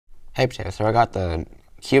Hey Potato, so I got the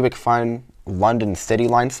CubicFun London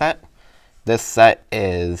CityLine set. This set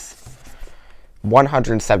is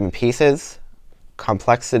 107 pieces,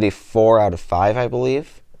 complexity 4 out of 5, I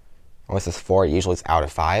believe. Well, this is 4, usually it's out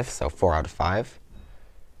of 5, so 4 out of 5.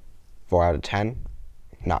 4 out of 10,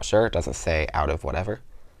 not sure, it doesn't say out of whatever.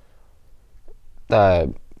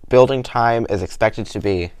 The building time is expected to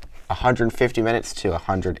be 150 minutes to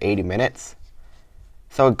 180 minutes,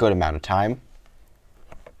 so a good amount of time.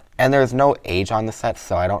 And there's no age on the set,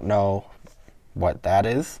 so I don't know what that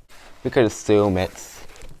is. We could assume it's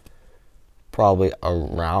probably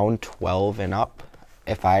around 12 and up,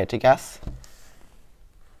 if I had to guess.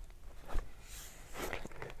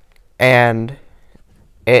 And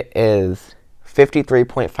it is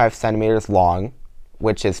 53.5 centimeters long,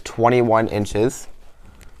 which is 21 inches.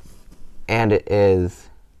 And it is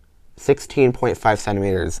 16.5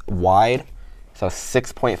 centimeters wide, so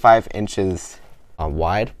 6.5 inches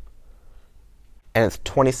wide. And it's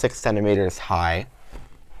 26 centimeters high,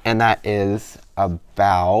 and that is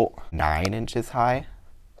about 9 inches high.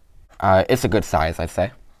 It's a good size, I'd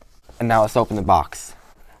say. And now let's open the box.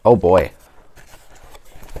 Oh boy.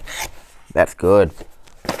 That's good.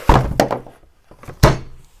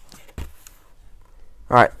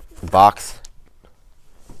 Alright, box.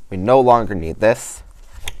 We no longer need this.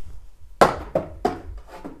 We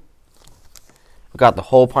got the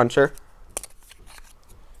hole puncher,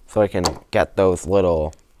 so I can get those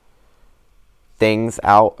little things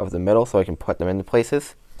out of the middle so I can put them into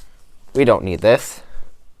places. We don't need this.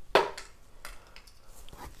 We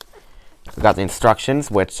got the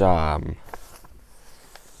instructions, which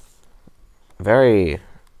very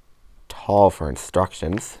tall for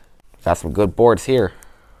instructions. Got some good boards here.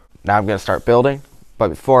 Now I'm going to start building, but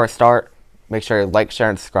before I start, make sure you like, share,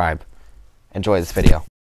 and subscribe. Enjoy this video.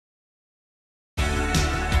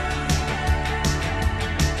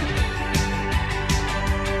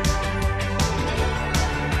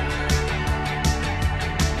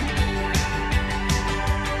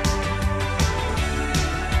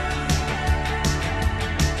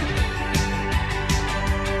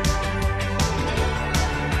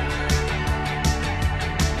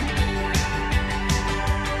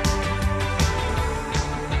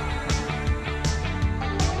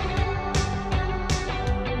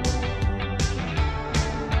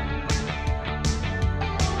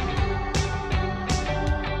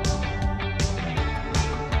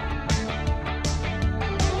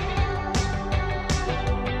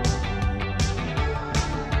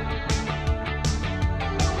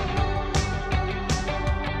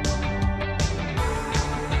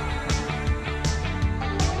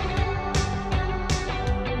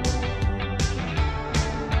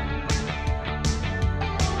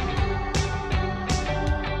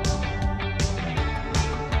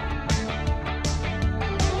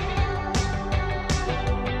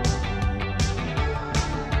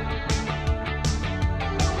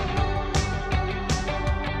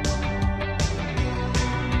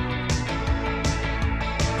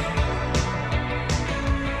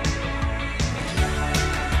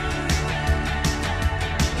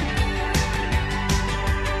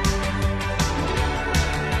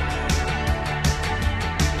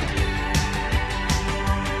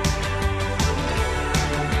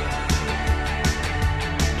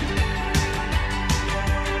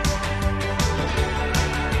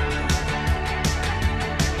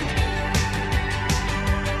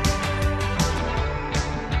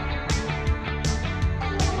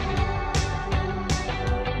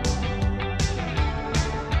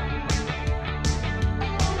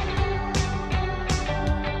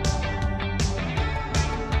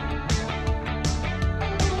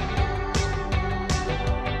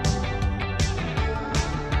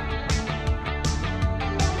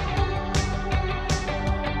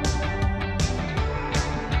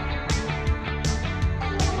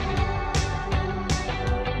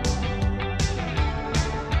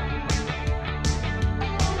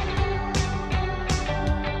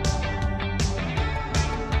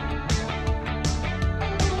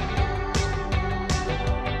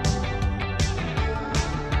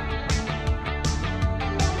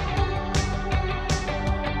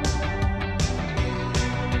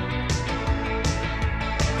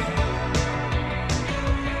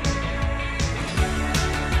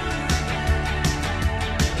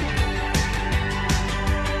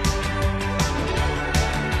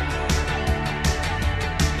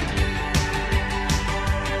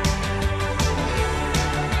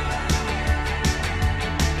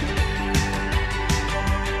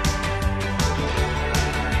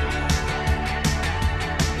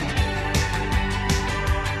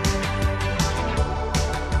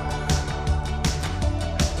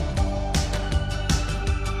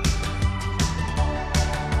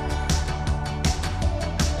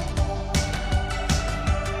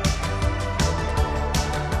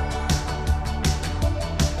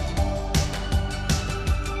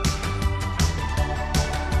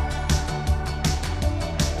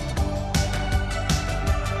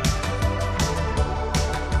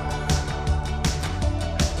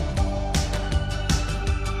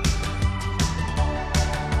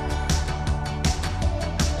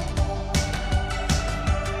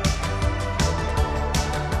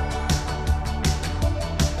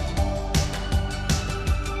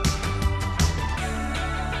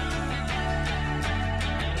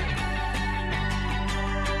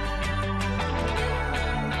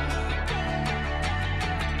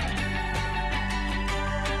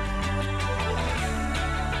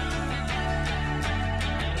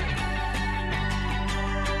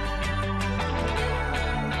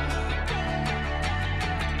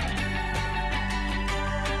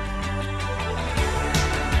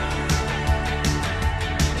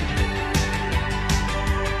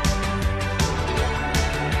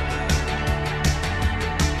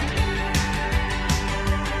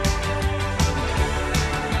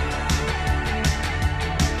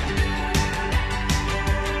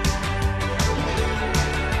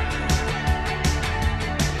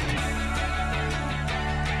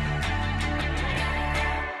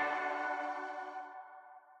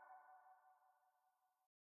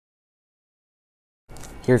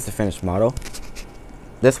 Here's the finished model.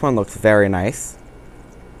 This one looks very nice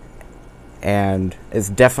and is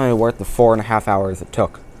definitely worth the 4.5 hours it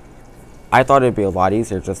took. I thought it'd be a lot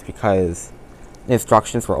easier just because the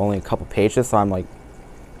instructions were only a couple pages, so I'm like,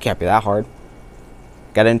 can't be that hard.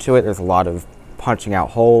 Get into it, there's a lot of punching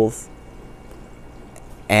out holes,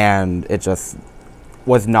 and it just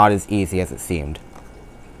was not as easy as it seemed.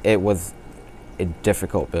 It was a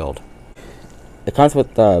difficult build. It comes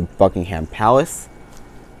with the Buckingham Palace,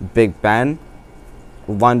 Big Ben,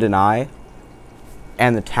 London Eye,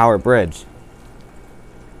 and the Tower Bridge.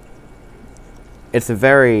 It's a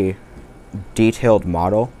very detailed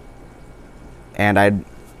model, and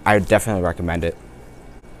I'd definitely recommend it.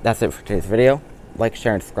 That's it for today's video. Like,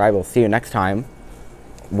 share, and subscribe. We'll see you next time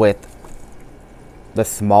with the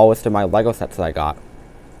smallest of my Lego sets that I got.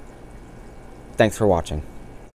 Thanks for watching.